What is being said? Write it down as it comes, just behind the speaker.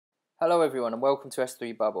Hello everyone and welcome to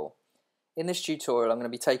S3bubble. In this tutorial I'm going to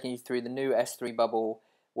be taking you through the new S3bubble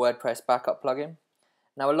WordPress backup plugin.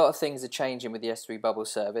 Now a lot of things are changing with the S3bubble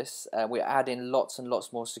service. We're adding lots and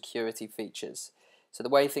lots more security features. So the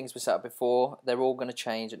way things were set up before, they're all going to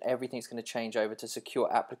change and everything's going to change over to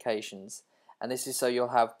secure applications. And this is so you'll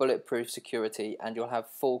have bulletproof security and you'll have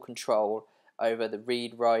full control over the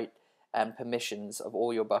read, write and permissions of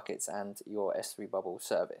all your buckets and your S3bubble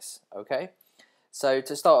service. Okay? So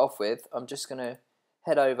to start off with, I'm just going to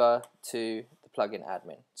head over to the plugin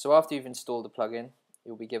admin. So after you've installed the plugin,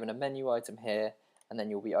 you'll be given a menu item here, and then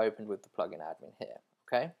you'll be opened with the plugin admin here.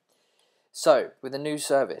 Okay. So with a new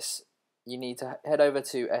service, you need to head over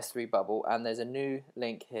to S3bubble, and there's a new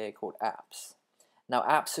link here called Apps. Now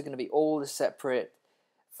apps are going to be all the separate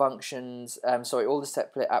functions, all the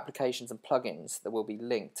separate applications and plugins that will be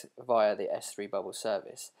linked via the S3bubble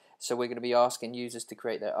service. So we're going to be asking users to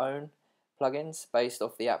create their own plugins based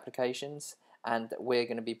off the applications, and we're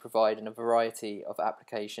going to be providing a variety of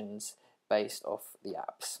applications based off the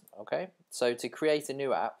apps. Okay, so to create a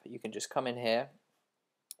new app, you can just come in here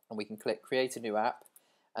and we can click create a new app,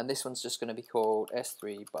 and this one's just going to be called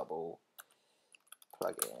S3bubble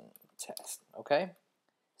Plug-in Test. Okay,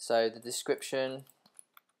 so the description,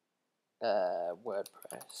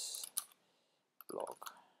 WordPress blog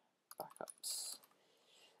backups.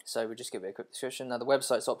 So we'll just give it a quick description. Now the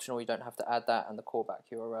website's optional, you don't have to add that, and the callback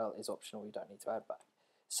URL is optional, you don't need to add back.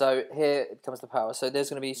 So here it comes to power. So there's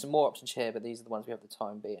going to be some more options here, but these are the ones we have the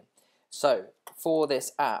time being. So for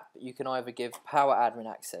this app, you can either give phpMyAdmin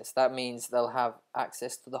access. That means they'll have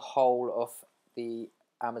access to the whole of the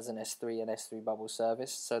Amazon S3 and S3bubble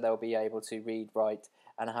service. So they'll be able to read, write,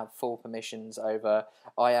 and have full permissions over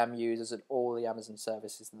IAM users and all the Amazon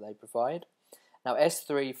services that they provide. Now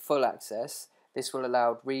S3 full access, this will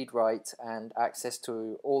allow read, write and access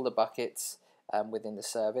to all the buckets within the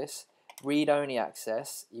service. Read-only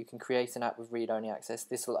access, you can create an app with read-only access.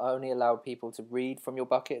 This will only allow people to read from your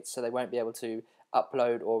buckets, so they won't be able to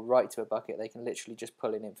upload or write to a bucket. They can literally just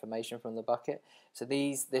pull in information from the bucket. So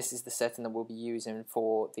this is the setting that we'll be using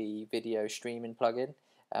for the video streaming plugin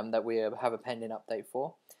that we have a pending update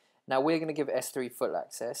for. Now we're going to give S3 full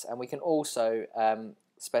access, and we can also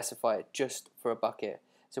specify it just for a bucket.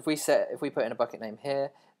 So if we put in a bucket name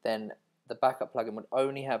here, then the backup plugin would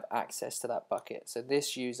only have access to that bucket. So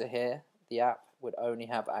this user here, the app, would only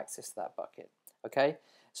have access to that bucket. Okay,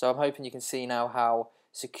 so I'm hoping you can see now how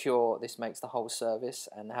secure this makes the whole service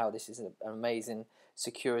and how this is an amazing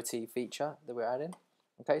security feature that we're adding.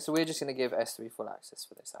 Okay, so we're just going to give S3 full access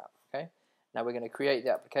for this app. Okay, now we're going to create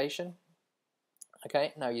the application.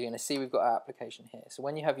 Okay, now you're going to see we've got our application here. So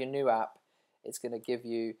when you have your new app, it's going to give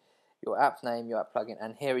you your app name, your app plugin,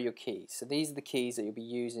 and here are your keys. So these are the keys that you'll be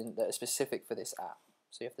using that are specific for this app.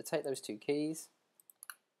 So you have to take those two keys,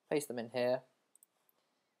 paste them in here,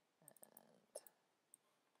 and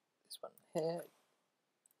this one here,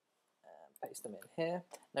 and paste them in here.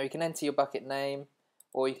 Now you can enter your bucket name,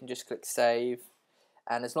 or you can just click save,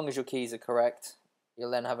 and as long as your keys are correct, you'll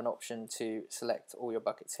then have an option to select all your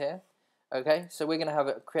buckets here. Okay, so we're going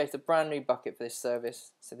to create a brand new bucket for this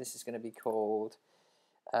service. So this is going to be called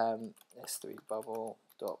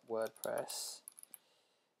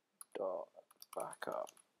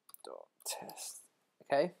S3bubble.wordpress.backup.test.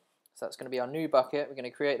 Okay, so that's going to be our new bucket. We're going to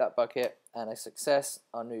create that bucket, and a success,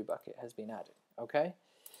 our new bucket has been added. Okay,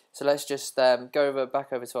 so let's just go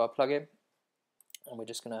back over to our plugin, and we're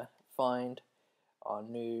just going to find our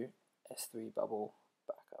new S3bubble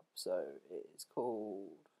backup. So it's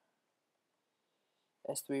called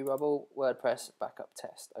S3bubble WordPress backup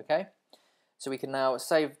test. Okay, so we can now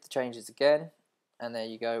save the changes again, and there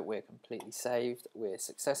you go, we're completely saved. We're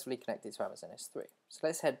successfully connected to Amazon S3. So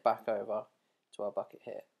let's head back over to our bucket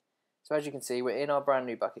here. So as you can see, we're in our brand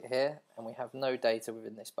new bucket here, and we have no data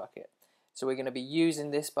within this bucket. So we're going to be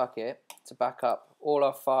using this bucket to back up all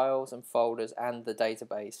our files and folders and the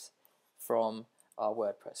database from our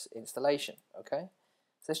WordPress installation. Okay,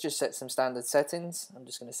 so let's just set some standard settings. I'm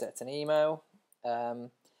just going to set an email.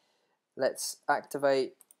 Let's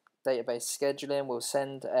activate database scheduling. We'll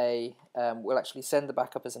actually send the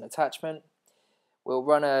backup as an attachment. We'll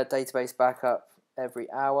run a database backup every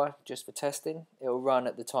hour just for testing. It will run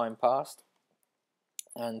at the time passed,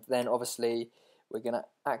 and then obviously we're going to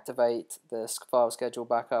activate the file schedule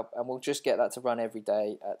backup, and we'll just get that to run every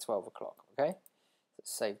day at 12 o'clock. Okay,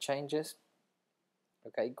 let's save changes.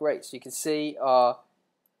 Okay, great. So you can see our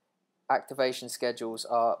activation schedules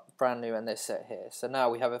are brand new and they're set here. So now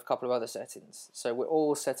we have a couple of other settings. So we're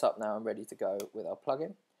all set up now and ready to go with our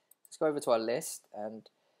plugin. Let's go over to our list, and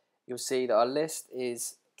you'll see that our list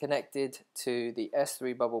is connected to the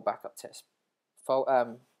S3bubble backup test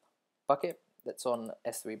bucket that's on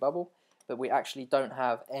S3bubble, but we actually don't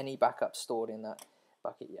have any backup stored in that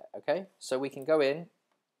bucket yet. Okay, so we can go in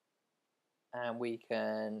and we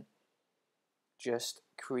can just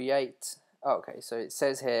create. Oh, okay, so it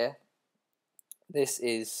says here,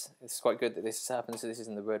 it's quite good that this has happened. So this is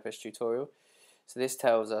in the WordPress tutorial. So this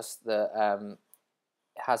tells us that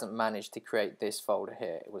it hasn't managed to create this folder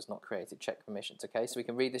here. It was not created. Check permissions. Okay, so we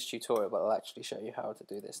can read this tutorial, but I'll actually show you how to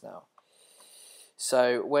do this now.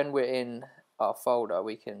 So when we're in our folder,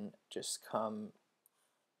 we can just come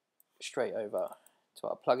straight over to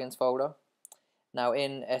our plugins folder. Now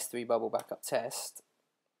in S3bubble Backup Test,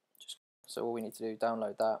 so all we need to do,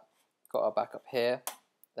 download that. Got our backup here.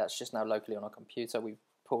 That's just now locally on our computer. We've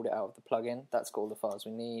pulled it out of the plugin. That's got all the files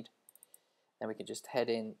we need. Then we can just head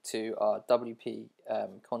into our WP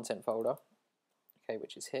content folder, okay,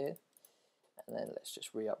 which is here. And then let's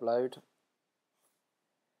just re-upload.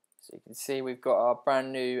 So you can see we've got our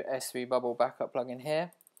brand new S3bubble Backup plugin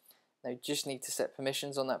here. Now you just need to set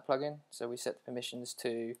permissions on that plugin. So we set the permissions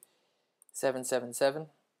to 777.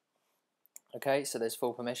 Okay, so there's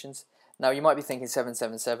full permissions. Now you might be thinking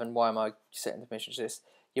 777, why am I setting the permissions to this?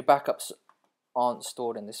 Your backups aren't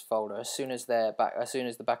stored in this folder. As soon as the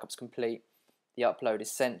backup's complete, the upload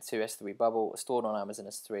is sent to S3bubble, stored on Amazon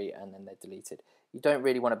S3, and then they're deleted. You don't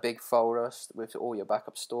really want a big folder with all your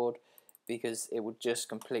backups stored, because it would just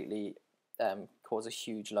completely cause a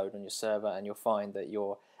huge load on your server, and you'll find that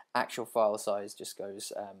your actual file size just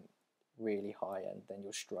goes really high, and then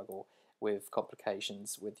you'll struggle with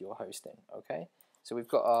complications with your hosting. Okay, so we've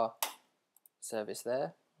got our service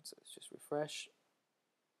there, so let's just refresh.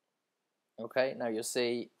 Okay, now you'll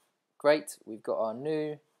see, great, we've got our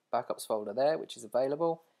new backups folder there, which is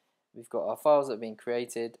available. We've got our files that have been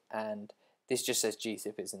created, and this just says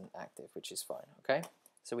gzip isn't active, which is fine. Okay,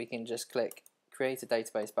 so we can just click create a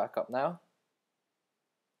database backup now.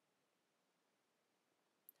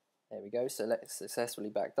 There we go, so let's successfully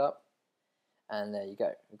backed up, and there you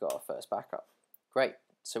go, we've got our first backup. Great,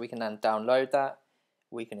 so we can then download that,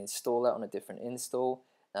 we can install that on a different install.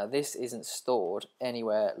 Now this isn't stored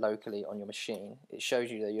anywhere locally on your machine. It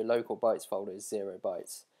shows you that your local bytes folder is 0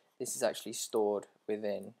 bytes. This is actually stored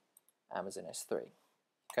within Amazon S3.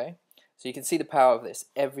 Okay, so you can see the power of this.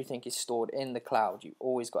 Everything is stored in the cloud. You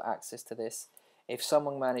always got access to this. If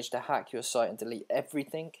someone managed to hack your site and delete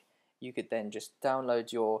everything, you could then just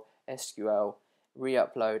download your SQL,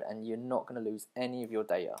 re-upload, and you're not going to lose any of your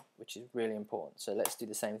data, which is really important. So let's do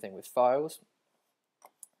the same thing with files.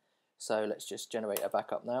 So let's just generate a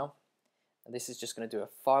backup now. And this is just going to do a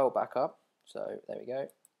file backup. So there we go.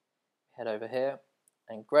 Head over here.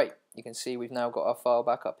 And great, you can see we've now got our file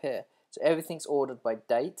backup here. So everything's ordered by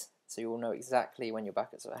date, so you'll know exactly when your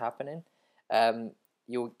backups are happening.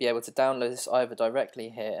 You'll be able to download this either directly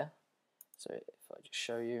here. So if I just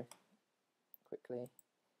show you quickly,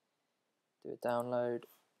 do a download,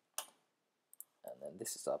 and then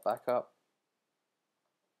this is our backup.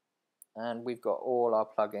 And we've got all our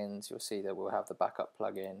plugins. You'll see that we'll have the backup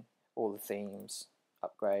plugin, all the themes,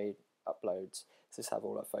 upgrade, uploads. So this have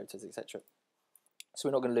all our photos, etc. So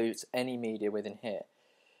we're not going to lose any media within here.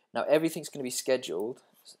 Now everything's going to be scheduled,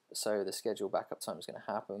 so the scheduled backup time is going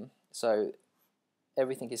to happen. So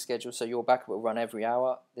everything is scheduled, so your backup will run every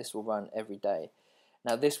hour, this will run every day.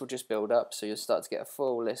 Now this will just build up, so you'll start to get a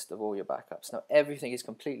full list of all your backups. Now everything is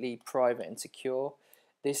completely private and secure.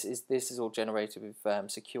 This is all generated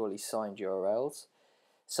with securely signed URLs.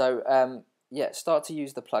 So yeah, start to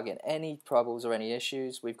use the plugin. Any troubles or any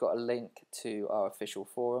issues, we've got a link to our official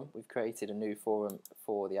forum. We've created a new forum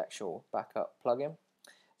for the actual backup plugin.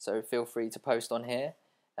 So feel free to post on here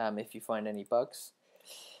if you find any bugs.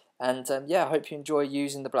 And yeah, I hope you enjoy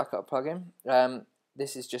using the backup plugin.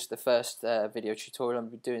 This is just the first video tutorial.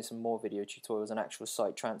 I'm doing some more video tutorials on actual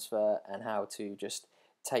site transfer and how to just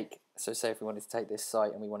so say if we wanted to take this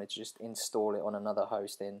site and we wanted to just install it on another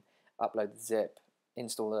hosting, upload the zip,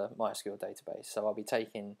 install the MySQL database. So I'll be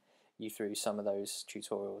taking you through some of those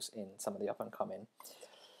tutorials in some of the up and coming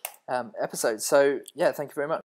episodes. So yeah, thank you very much.